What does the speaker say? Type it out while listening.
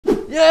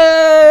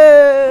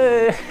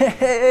Yay!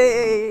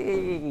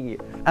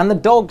 And the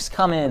dog's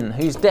come in,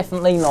 who's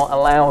definitely not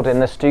allowed in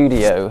the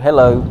studio.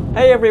 Hello.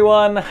 Hey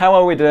everyone, how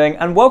are we doing?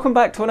 And welcome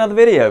back to another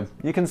video.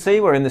 You can see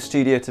we're in the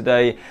studio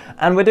today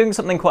and we're doing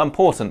something quite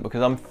important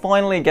because I'm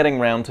finally getting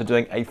around to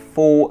doing a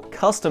full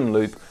custom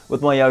loop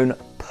with my own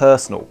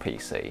personal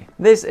PC.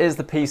 This is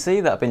the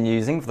PC that I've been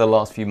using for the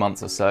last few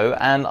months or so,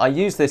 and I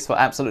use this for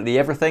absolutely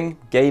everything: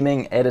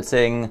 gaming,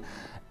 editing,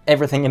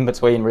 everything in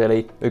between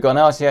really. We've got an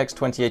RTX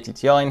 2080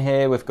 Ti in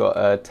here, we've got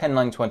a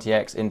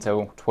 10920X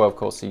Intel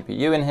 12-core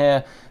CPU in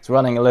here. It's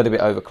running a little bit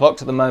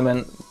overclocked at the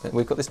moment.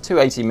 We've got this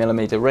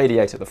 280mm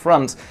radiator at the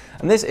front,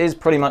 and this is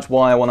pretty much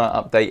why I want to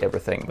update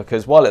everything,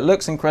 because while it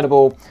looks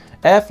incredible,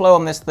 airflow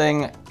on this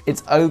thing,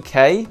 it's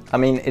okay. I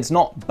mean, it's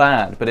not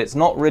bad, but it's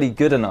not really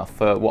good enough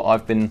for what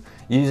I've been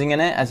using in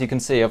it. As you can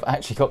see, I've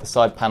actually got the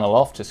side panel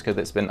off just because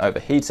it's been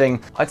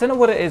overheating. I don't know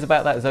what it is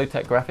about that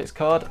Zotac graphics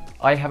card.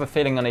 I have a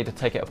feeling I need to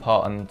take it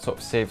apart and sort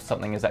of see if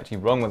something is actually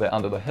wrong with it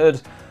under the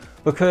hood,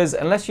 because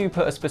unless you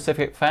put a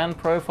specific fan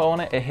profile on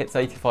it, it hits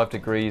 85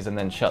 degrees and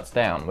then shuts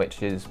down,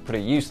 which is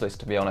pretty useless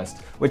to be honest,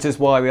 which is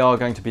why we are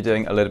going to be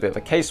doing a little bit of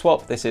a case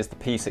swap. This is the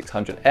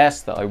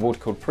P600S that I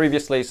water-cooled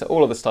previously, so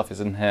all of the stuff is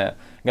in here.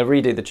 I'm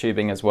going to redo the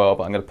tubing as well,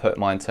 but I'm going to put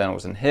my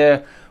internals in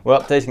here. We're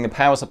updating the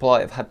power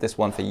supply. I've had this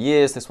one for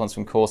years. This one's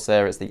from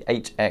Corsair. It's the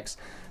HX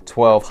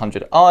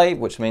 1200i,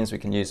 which means we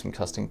can use some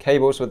custom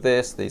cables with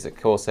this. These are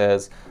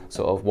Corsair's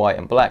sort of white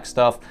and black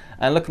stuff.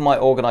 And look at my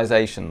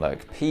organization,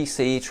 look,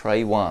 PC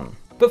Tray 1.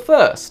 But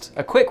first,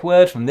 a quick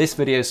word from this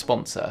video's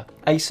sponsor,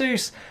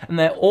 ASUS and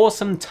their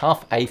awesome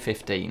TUF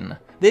A15.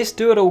 This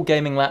do-it-all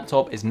gaming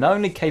laptop is not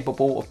only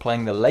capable of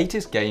playing the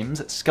latest games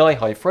at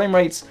sky-high frame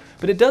rates,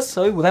 but it does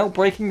so without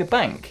breaking the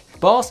bank.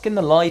 Bask in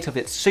the light of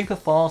its super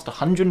fast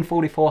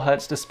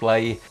 144Hz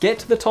display, get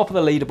to the top of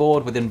the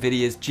leaderboard with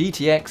Nvidia's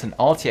GTX and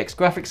RTX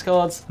graphics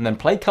cards, and then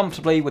play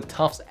comfortably with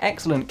TUF's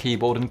excellent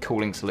keyboard and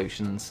cooling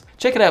solutions.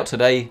 Check it out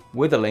today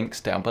with the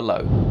links down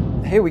below.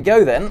 Here we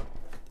go then.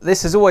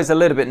 This is always a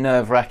little bit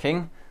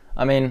nerve-wracking.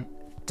 I mean,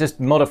 just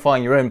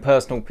modifying your own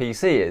personal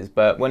PC is,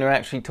 but when you're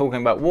actually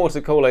talking about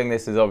water cooling,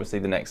 this is obviously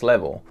the next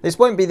level. This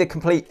won't be the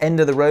complete end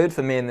of the road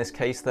for me in this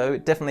case though.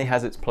 It definitely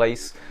has its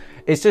place.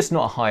 It's just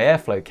not a high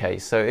airflow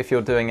case, so if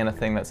you're doing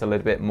anything that's a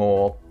little bit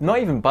more, not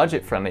even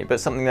budget friendly, but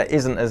something that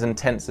isn't as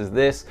intense as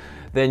this,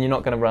 then you're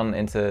not going to run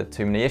into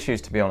too many issues,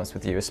 to be honest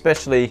with you,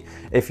 especially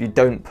if you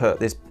don't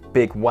put this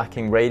big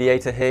whacking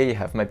radiator here. You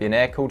have maybe an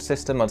air-cooled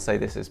system. I'd say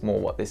this is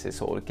more what this is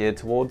sort of geared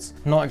towards.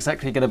 Not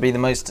exactly going to be the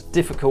most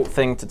difficult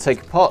thing to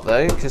take apart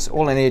though, because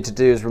all I need to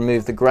do is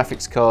remove the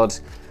graphics card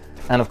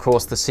and of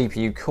course the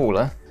CPU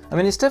cooler. I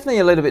mean, it's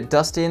definitely a little bit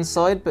dusty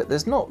inside, but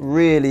there's not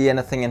really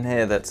anything in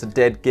here that's a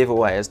dead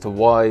giveaway as to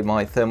why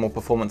my thermal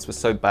performance was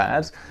so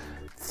bad.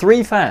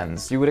 3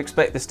 fans, you would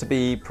expect this to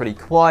be pretty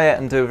quiet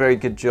and do a very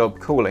good job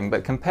cooling,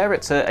 but compare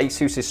it to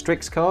ASUS's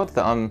Strix card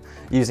that I'm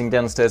using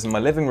downstairs in my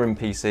living room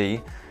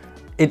PC.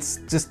 It's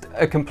just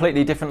a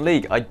completely different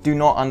league. I do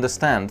not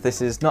understand.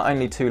 This is not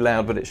only too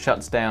loud, but it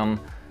shuts down,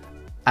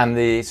 and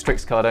the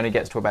Strix card only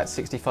gets to about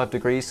 65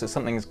 degrees, so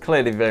something's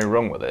clearly very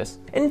wrong with this.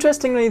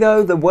 Interestingly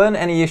though, there weren't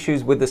any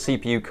issues with the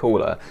CPU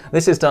cooler.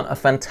 This has done a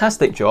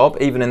fantastic job,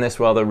 even in this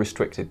rather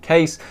restricted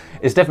case.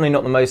 It's definitely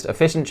not the most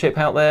efficient chip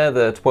out there,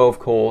 the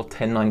 12-core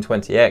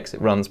 10920X, it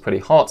runs pretty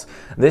hot.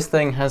 This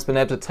thing has been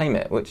able to tame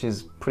it, which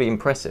is pretty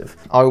impressive.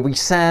 I will be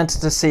sad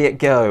to see it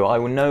go. I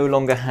will no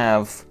longer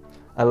have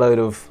a load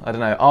of, I don't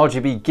know,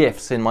 RGB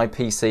GIFs in my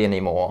PC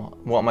anymore.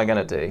 What am I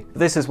gonna do?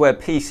 This is where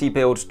PC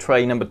build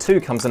tray number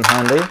 2 comes in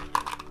handy.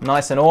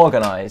 Nice and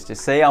organized, you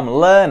see, I'm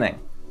learning.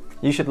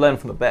 You should learn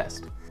from the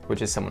best,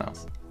 which is someone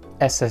else.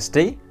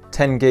 SSD,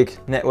 10 gig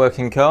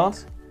networking card,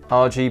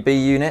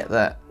 RGB unit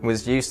that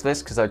was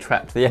useless because I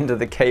trapped the end of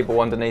the cable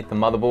underneath the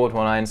motherboard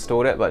when I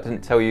installed it, but I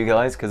didn't tell you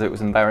guys because it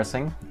was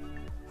embarrassing.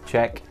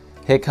 Check.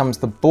 Here comes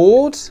the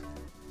board.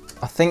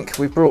 I think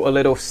we brought a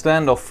little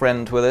standoff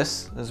friend with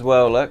us as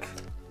well, look.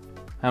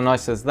 How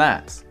nice is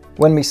that?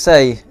 When we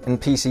say in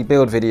PC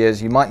build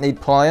videos you might need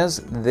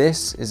pliers,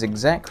 this is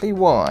exactly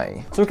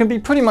why. So we can be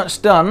pretty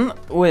much done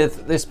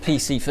with this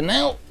PC for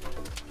now.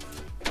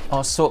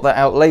 I'll sort that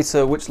out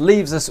later, which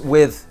leaves us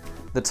with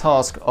the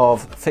task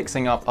of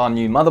fixing up our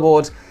new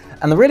motherboard.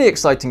 And the really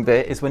exciting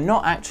bit is we're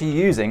not actually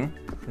using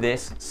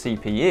this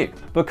CPU,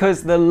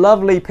 because the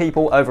lovely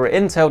people over at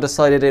Intel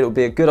decided it would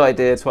be a good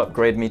idea to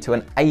upgrade me to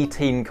an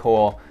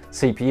 18-core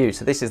CPU.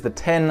 So this is the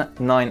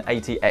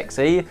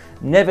 10980XE.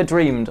 Never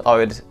dreamed I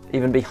would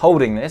even be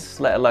holding this,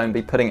 let alone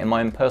be putting it in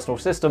my own personal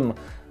system.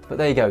 But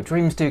there you go,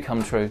 dreams do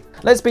come true.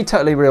 Let's be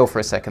totally real for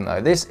a second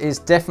though. This is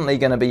definitely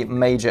going to be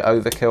major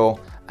overkill.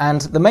 And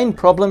the main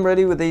problem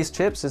really with these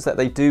chips is that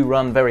they do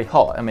run very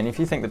hot. I mean, if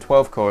you think the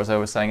 12 core, as I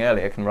was saying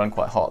earlier, can run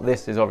quite hot,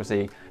 this is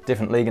obviously a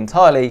different league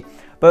entirely.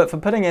 But for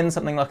putting in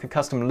something like a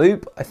custom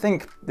loop, I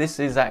think this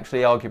is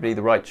actually arguably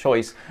the right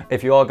choice.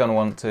 If you are going to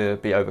want to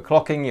be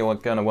overclocking, you're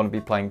going to want to be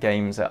playing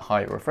games at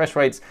high refresh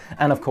rates,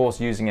 and of course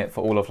using it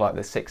for all of like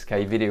the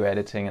 6K video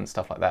editing and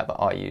stuff like that that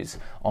I use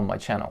on my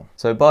channel.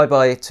 So bye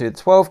bye to the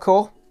 12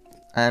 core,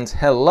 and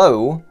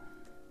hello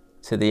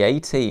to the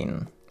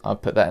 18.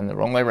 I've put that in the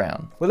wrong way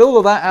round. With all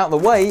of that out of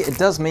the way, it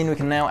does mean we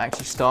can now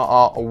actually start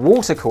our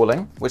water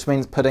cooling, which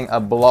means putting a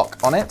block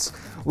on it.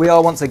 We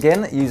are once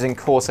again using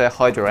Corsair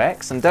Hydro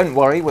X, and don't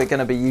worry, we're going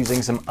to be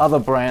using some other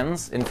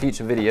brands in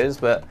future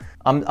videos, but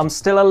I'm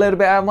still a little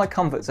bit out of my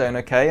comfort zone,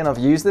 okay? And I've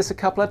used this a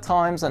couple of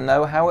times, I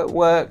know how it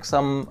works,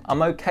 I'm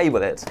okay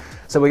with it.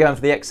 So we're going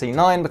for the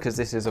XC9 because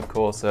this is of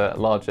course a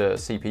larger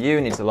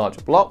CPU, needs a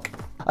larger block.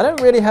 I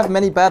don't really have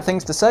many bad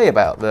things to say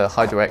about the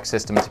Hydro X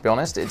system, to be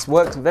honest. It's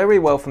worked very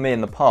well for me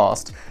in the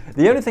past.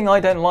 The only thing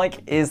I don't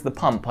like is the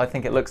pump. I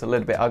think it looks a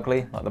little bit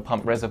ugly, like the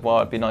pump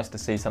reservoir. It'd be nice to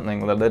see something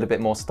with a little bit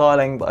more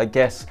styling, but I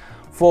guess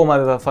form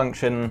over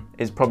function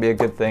is probably a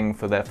good thing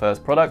for their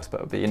first product,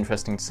 but it'll be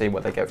interesting to see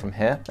where they go from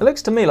here. It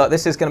looks to me like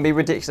this is going to be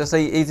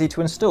ridiculously easy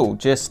to install.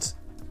 Just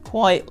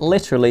quite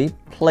literally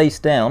place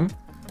down,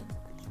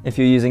 if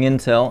you're using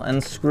Intel,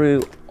 and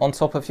screw on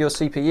top of your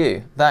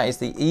CPU. That is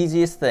the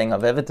easiest thing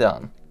I've ever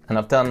done. And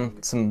I've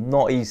done some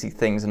not easy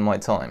things in my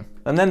time.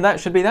 And then that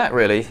should be that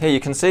really. Here you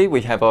can see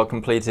we have our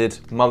completed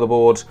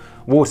motherboard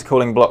water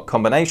cooling block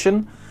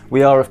combination.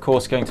 We are of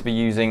course going to be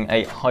using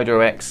a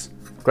Hydro X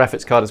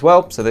graphics card as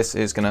well. So this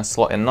is going to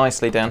slot in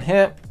nicely down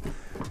here,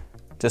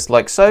 just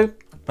like so.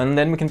 And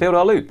then we can build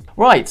our loop.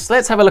 Right, so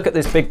let's have a look at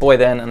this big boy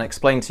then and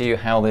explain to you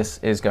how this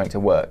is going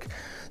to work.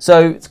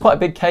 So it's quite a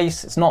big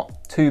case, it's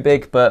not too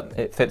big, but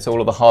it fits all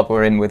of the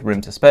hardware in with room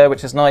to spare,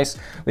 which is nice.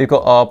 We've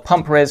got our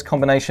pump res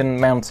combination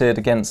mounted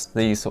against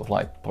these sort of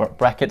like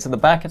brackets at the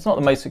back. It's not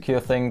the most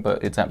secure thing,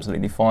 but it's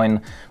absolutely fine.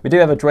 We do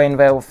have a drain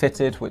valve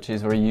fitted, which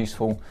is very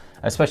useful,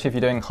 especially if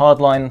you're doing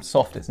hardline.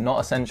 Soft is not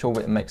essential,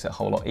 but it makes it a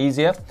whole lot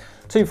easier.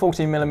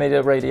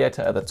 240mm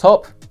radiator at the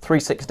top,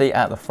 360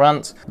 at the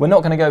front. We're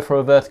not going to go for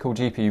a vertical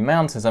GPU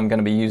mount as I'm going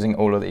to be using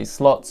all of these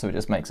slots, so it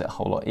just makes it a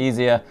whole lot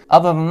easier.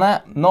 Other than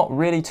that, not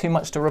really too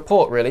much to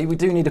report really. We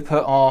do need to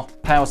put our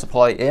power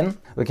supply in.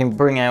 We can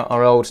bring out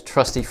our old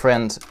trusty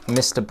friend,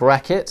 Mr.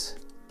 Bracket.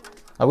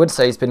 I would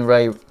say he's been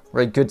very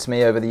good to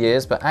me over the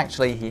years, but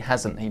actually he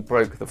hasn't. He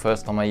broke the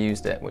first time I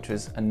used it, which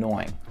was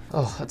annoying.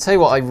 Oh, I'll tell you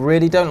what I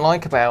really don't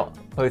like about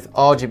both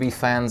RGB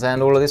fans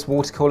and all of this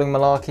water cooling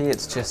malarkey,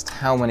 it's just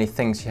how many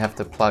things you have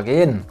to plug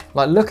in.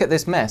 Like, look at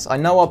this mess. I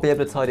know I'll be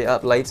able to tidy it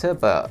up later,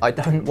 but I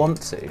don't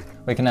want to.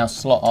 We can now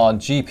slot our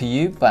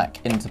GPU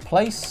back into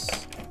place.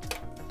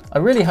 I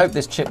really hope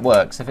this chip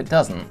works. If it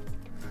doesn't,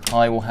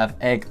 I will have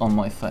egg on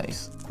my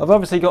face. I've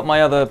obviously got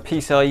my other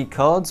PCIe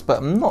cards, but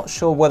I'm not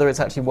sure whether it's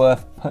actually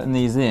worth putting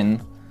these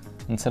in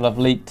until I've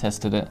leak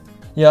tested it.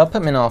 Yeah, I'll put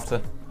them in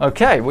after.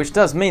 Okay, which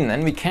does mean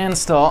then we can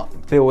start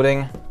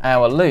building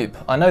our loop.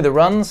 I know the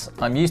runs,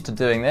 I'm used to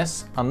doing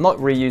this. I'm not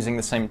reusing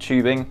the same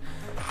tubing,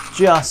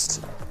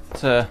 just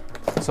to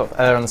sort of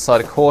err on the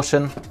side of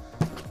caution.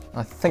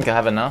 I think I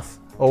have enough.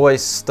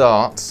 Always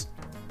start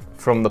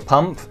from the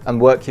pump and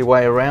work your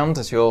way around,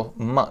 as you're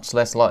much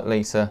less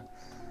likely to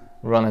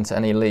run into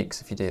any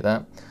leaks if you do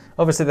that.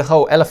 Obviously the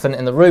whole elephant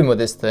in the room with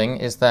this thing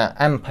is that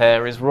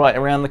Ampere is right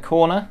around the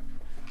corner.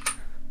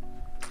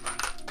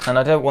 And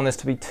I don't want this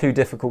to be too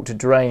difficult to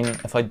drain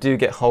if I do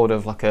get hold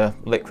of like a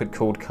liquid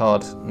cooled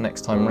card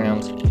next time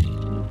round.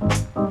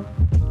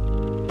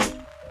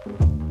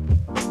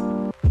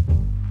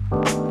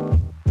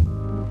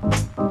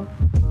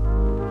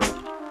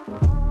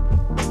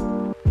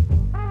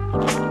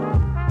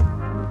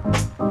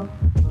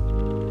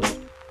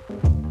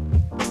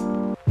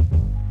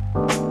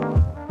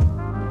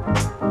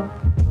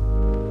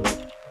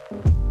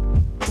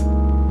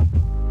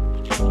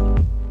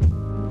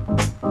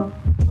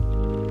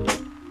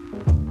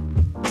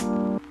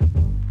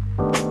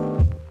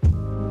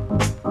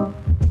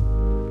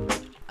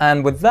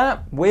 And with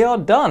that, we are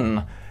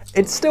done.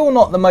 It's still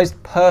not the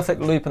most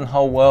perfect loop in the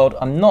whole world.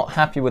 I'm not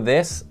happy with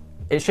this.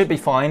 It should be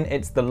fine.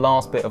 It's the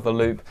last bit of the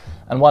loop.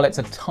 And while it's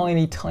a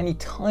tiny, tiny,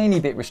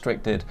 tiny bit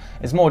restricted,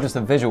 it's more just a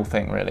visual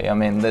thing, really. I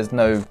mean, there's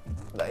no,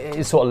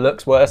 it sort of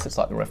looks worse. It's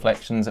like the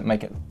reflections that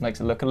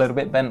makes it look a little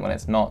bit bent when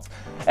it's not.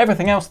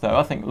 Everything else though,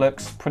 I think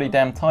looks pretty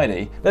damn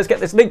tidy. Let's get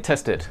this leak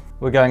tested.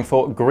 We're going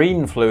for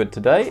green fluid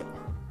today.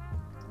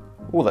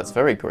 Oh, that's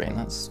very green.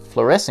 That's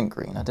fluorescent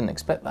green. I didn't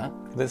expect that.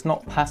 It's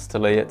not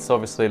pastely. It's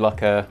obviously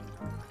like a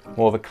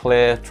more of a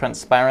clear,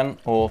 transparent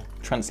or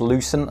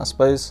translucent, I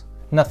suppose.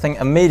 Nothing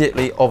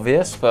immediately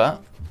obvious,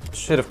 but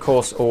should of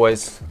course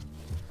always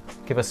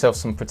give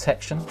ourselves some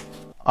protection.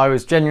 I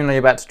was genuinely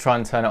about to try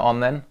and turn it on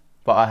then,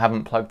 but I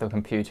haven't plugged the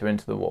computer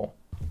into the wall.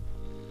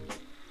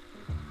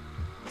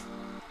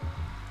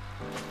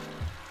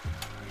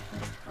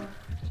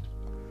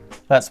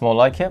 That's more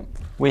like it.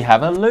 We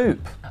have a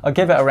loop. I'll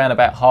give it around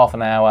about half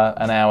an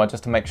hour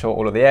just to make sure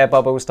all of the air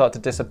bubbles start to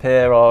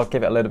disappear, or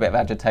give it a little bit of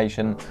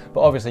agitation,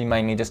 but obviously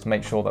mainly just to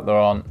make sure that there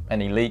aren't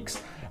any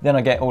leaks. Then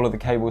I get all of the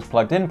cables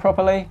plugged in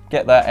properly,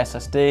 get that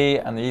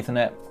SSD and the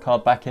Ethernet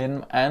card back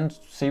in, and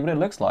see what it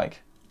looks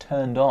like.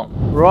 Turned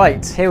on.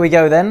 Right, here we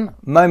go then.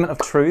 Moment of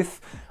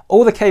truth.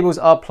 All the cables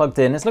are plugged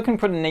in. It's looking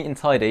pretty neat and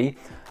tidy.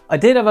 I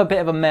did have a bit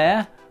of a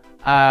mare.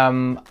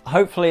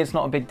 Hopefully it's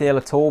not a big deal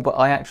at all, but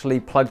I actually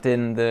plugged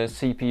in the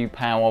CPU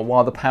power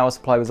while the power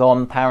supply was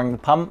on, powering the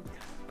pump.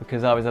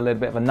 because I was a little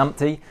bit of a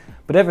numpty,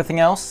 but everything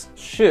else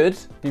should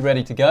be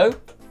ready to go.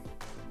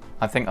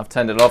 I think I've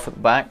turned it off at the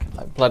back.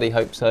 I bloody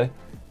hope so.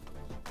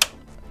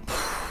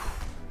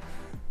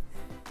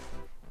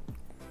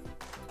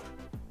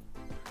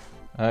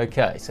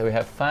 Okay, so we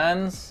have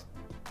fans.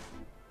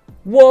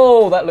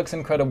 Whoa, that looks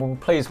incredible.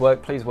 Please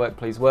work, please work,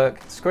 please work.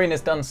 The screen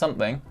has done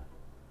something.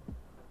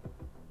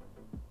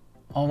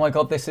 Oh my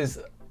God, this is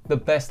the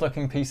best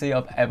looking PC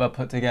I've ever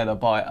put together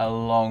by a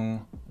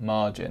long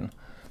margin.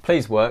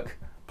 Please work,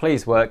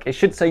 please work. It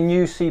should say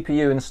new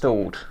CPU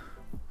installed.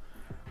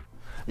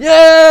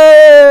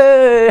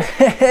 Yay!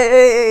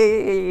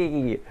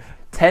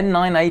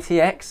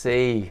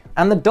 10980XE.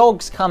 And the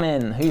dog's come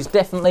in, who's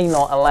definitely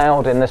not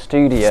allowed in the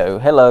studio.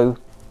 Hello.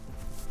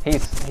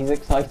 He's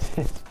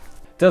excited.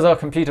 Does our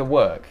computer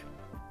work?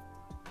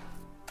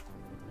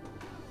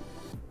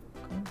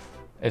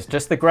 It's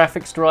just the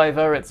graphics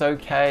driver, it's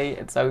okay,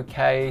 it's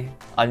okay.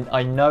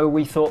 I know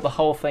we thought the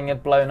whole thing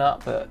had blown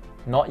up, but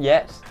not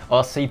yet.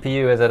 Our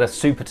CPU is at a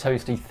super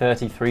toasty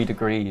 33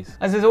 degrees.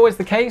 As is always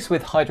the case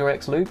with Hydro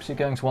X loops, you're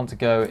going to want to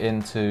go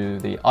into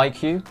the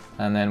IQ,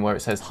 and then where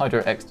it says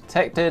Hydro X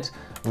detected,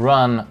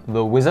 run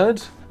the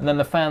wizard, and then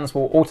the fans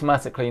will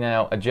automatically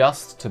now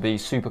adjust to be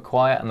super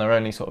quiet, and they'll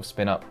only sort of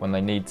spin up when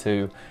they need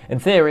to. In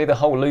theory, the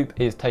whole loop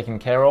is taken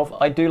care of.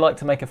 I do like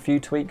to make a few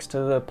tweaks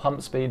to the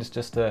pump speeds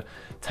just to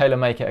tailor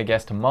make it, I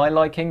guess, to my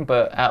liking,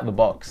 but out of the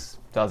box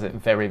does it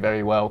very,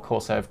 very well.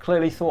 Corsair have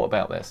clearly thought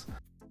about this.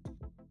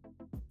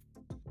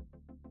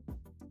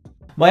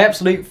 My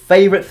absolute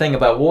favourite thing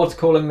about water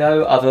cooling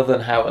though, other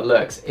than how it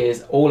looks,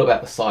 is all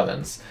about the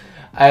silence.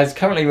 As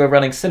currently we're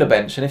running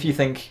Cinebench, and if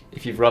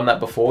you've run that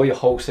before, your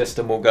whole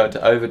system will go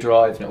into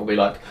overdrive and it will be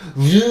like,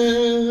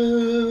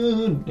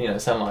 you know,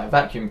 sound like a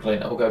vacuum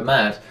cleaner. It will go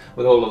mad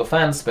with all of the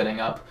fans spinning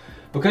up.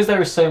 Because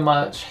there is so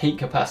much heat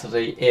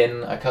capacity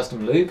in a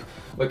custom loop,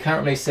 we're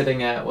currently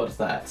sitting at, what's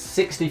that,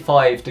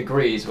 65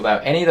 degrees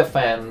without any of the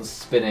fans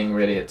spinning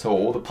really at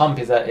all. The pump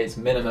is at its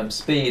minimum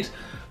speed,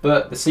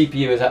 but the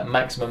CPU is at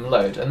maximum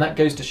load, and that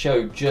goes to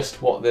show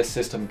just what this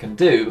system can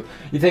do.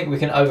 You think we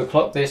can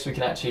overclock this, we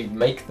can actually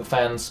make the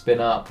fans spin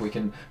up, we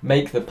can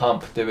make the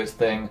pump do its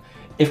thing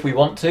if we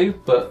want to,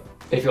 but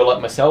if you're like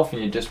myself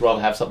and you'd just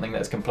rather have something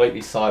that's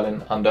completely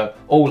silent under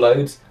all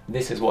loads,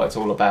 this is what it's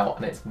all about,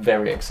 and it's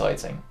very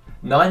exciting.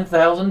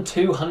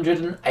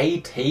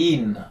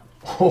 9,218.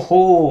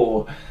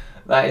 Oh,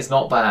 that is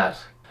not bad.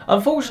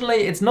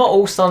 Unfortunately, it's not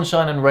all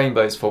sunshine and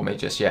rainbows for me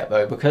just yet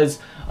though, because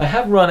I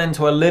have run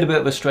into a little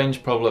bit of a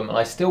strange problem and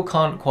I still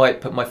can't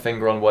quite put my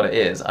finger on what it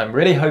is. I'm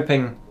really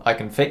hoping I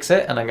can fix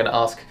it, and I'm going to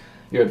ask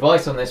your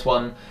advice on this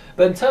one.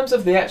 But in terms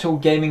of the actual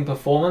gaming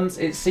performance,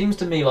 it seems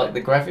to me like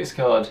the graphics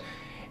card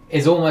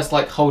is almost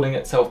like holding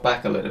itself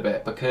back a little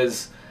bit,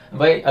 because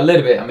by a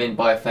little bit, I mean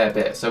by a fair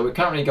bit. So we've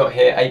currently got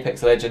here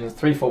Apex Legends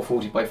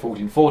 3440 by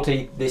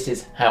 1440. This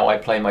is how I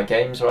play my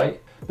games,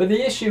 right? But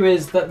the issue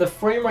is that the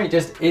frame rate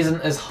just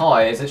isn't as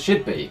high as it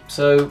should be.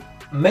 So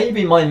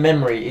maybe my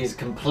memory is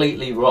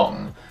completely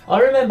wrong. I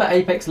remember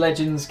Apex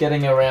Legends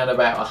getting around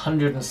about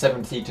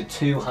 170 to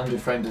 200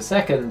 frames a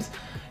second.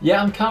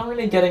 Yeah, I'm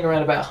currently getting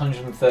around about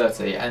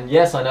 130. And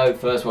yes, I know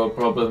first world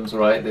problems,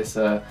 right? This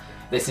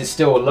is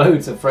still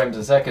loads of frames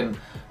a second.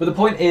 But the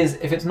point is,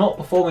 if it's not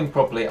performing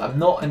properly, I'm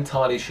not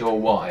entirely sure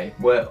why.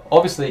 We're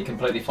obviously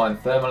completely fine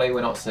thermally,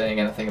 we're not seeing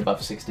anything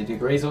above 60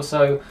 degrees or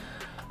so.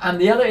 And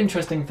the other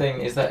interesting thing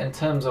is that in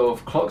terms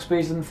of clock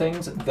speeds and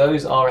things,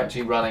 those are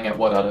actually running at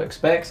what I'd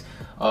expect.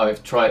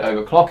 I've tried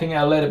overclocking it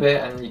a little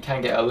bit and you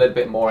can get a little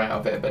bit more out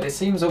of it, but it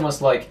seems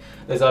almost like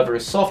there's either a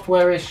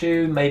software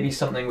issue, maybe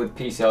something with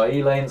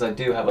PCIe lanes. I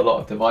do have a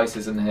lot of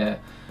devices in here,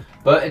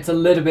 but it's a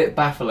little bit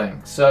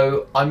baffling.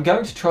 So I'm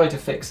going to try to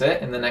fix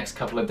it in the next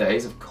couple of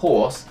days, of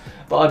course,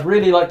 but I'd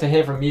really like to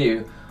hear from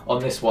you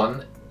on this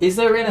one. Is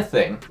there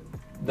anything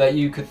that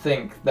you could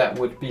think that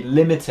would be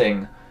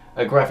limiting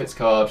a graphics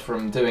card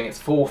from doing its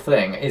full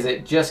thing? Is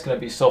it just going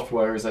to be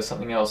software? Is there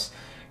something else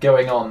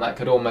going on that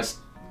could almost,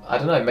 I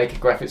don't know, make a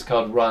graphics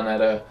card run at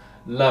a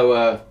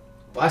lower,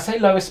 I say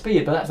lower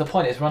speed, but that's the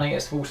point, it's running at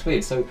its full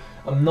speed, so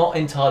I'm not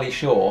entirely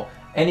sure.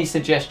 Any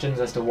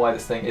suggestions as to why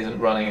this thing isn't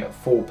running at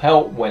full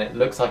pelt when it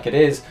looks like it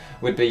is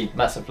would be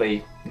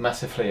massively,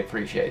 massively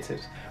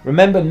appreciated.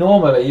 Remember,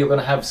 normally you're going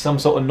to have some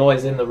sort of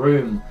noise in the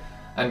room,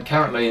 and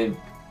currently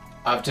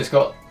I've just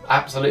got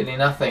absolutely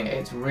nothing.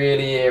 It's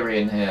really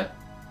eerie in here.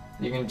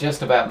 You can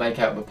just about make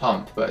out the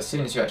pump, but as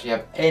soon as you actually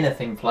have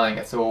anything playing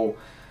at all,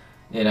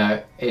 you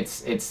know, it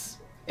is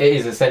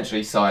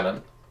essentially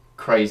silent.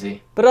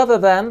 Crazy. But other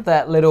than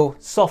that little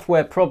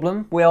software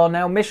problem, we are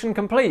now mission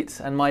complete,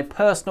 and my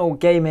personal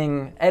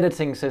gaming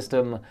editing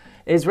system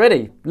is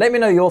ready. Let me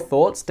know your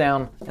thoughts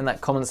down in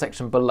that comment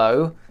section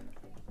below.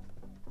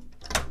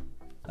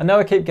 I know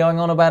I keep going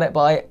on about it, but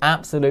I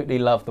absolutely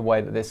love the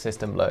way that this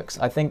system looks.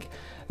 I think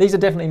these are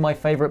definitely my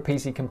favourite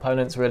PC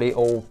components, really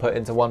all put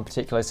into one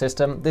particular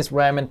system. This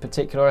RAM in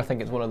particular, I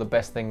think it's one of the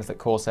best things that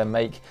Corsair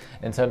make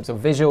in terms of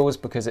visuals,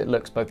 because it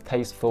looks both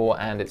tasteful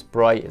and it's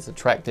bright, it's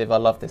attractive. I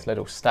love this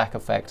little stack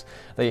effect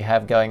that you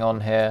have going on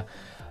here.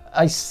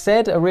 I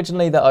said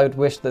originally that I would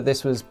wish that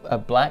this was a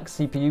black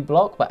CPU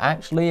block, but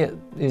actually it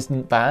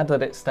isn't bad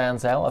that it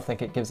stands out. I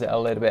think it gives it a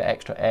little bit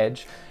extra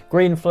edge.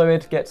 Green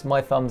fluid gets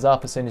my thumbs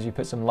up as soon as you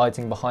put some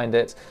lighting behind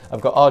it. I've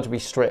got RGB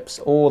strips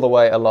all the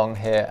way along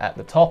here at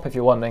the top, if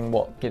you're wondering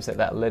what gives it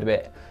that little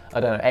bit,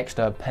 I don't know,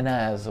 extra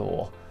panache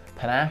or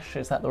panache,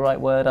 is that the right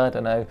word? I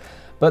don't know.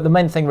 But the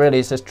main thing really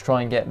is just to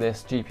try and get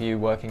this GPU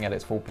working at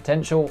its full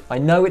potential. I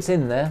know it's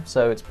in there,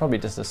 so it's probably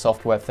just a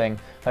software thing.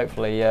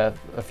 Hopefully a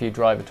few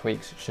driver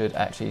tweaks should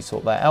actually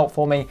sort that out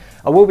for me.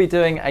 I will be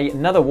doing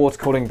another water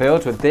cooling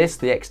build with this,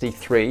 the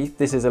XD3.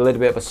 This is a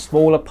little bit of a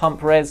smaller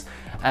pump res,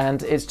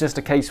 and it's just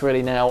a case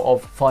really now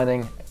of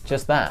finding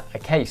just that, a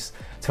case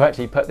to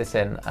actually put this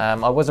in.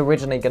 I was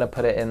originally going to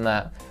put it in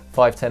that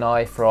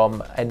 510i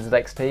from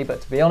NZXT, but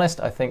to be honest,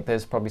 I think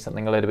there's probably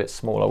something a little bit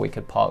smaller we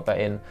could park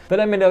that in. But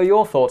let me know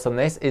your thoughts on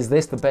this. Is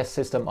this the best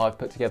system I've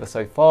put together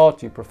so far?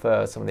 Do you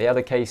prefer some of the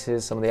other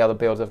cases, some of the other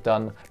builds I've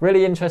done?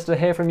 Really interested to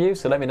hear from you,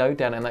 so let me know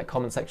down in that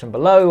comment section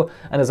below.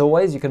 And as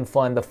always, you can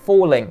find the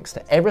full links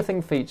to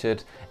everything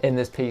featured in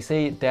this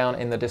PC down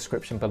in the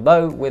description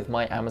below with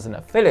my Amazon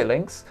affiliate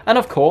links. And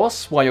of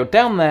course, while you're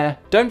down there,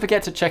 don't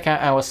forget to check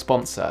out our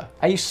sponsor,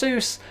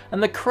 ASUS,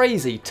 and the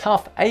crazy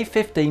tough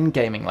A15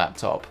 gaming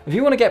laptop. If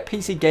you want to get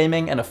PC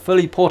gaming and a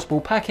fully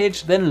portable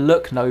package, then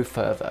look no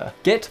further.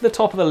 Get to the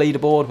top of the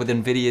leaderboard with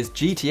Nvidia's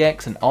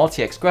GTX and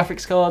RTX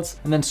graphics cards,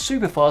 and then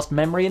super fast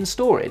memory and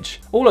storage.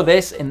 All of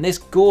this in this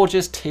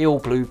gorgeous teal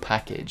blue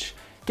package.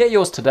 Get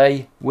yours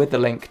today with the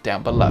link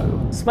down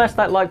below. Smash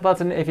that like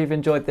button if you've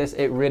enjoyed this,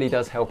 it really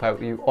does help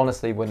out, you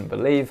honestly wouldn't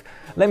believe.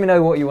 Let me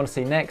know what you want to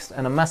see next,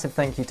 and a massive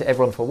thank you to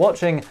everyone for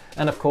watching,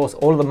 and of course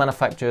all of the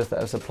manufacturers that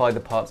have supplied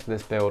the parts for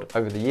this build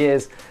over the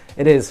years.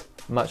 It is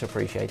much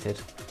appreciated.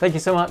 Thank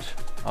you so much,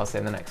 I'll see you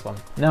in the next one.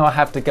 Now I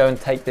have to go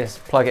and take this,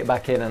 plug it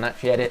back in and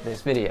actually edit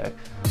this video.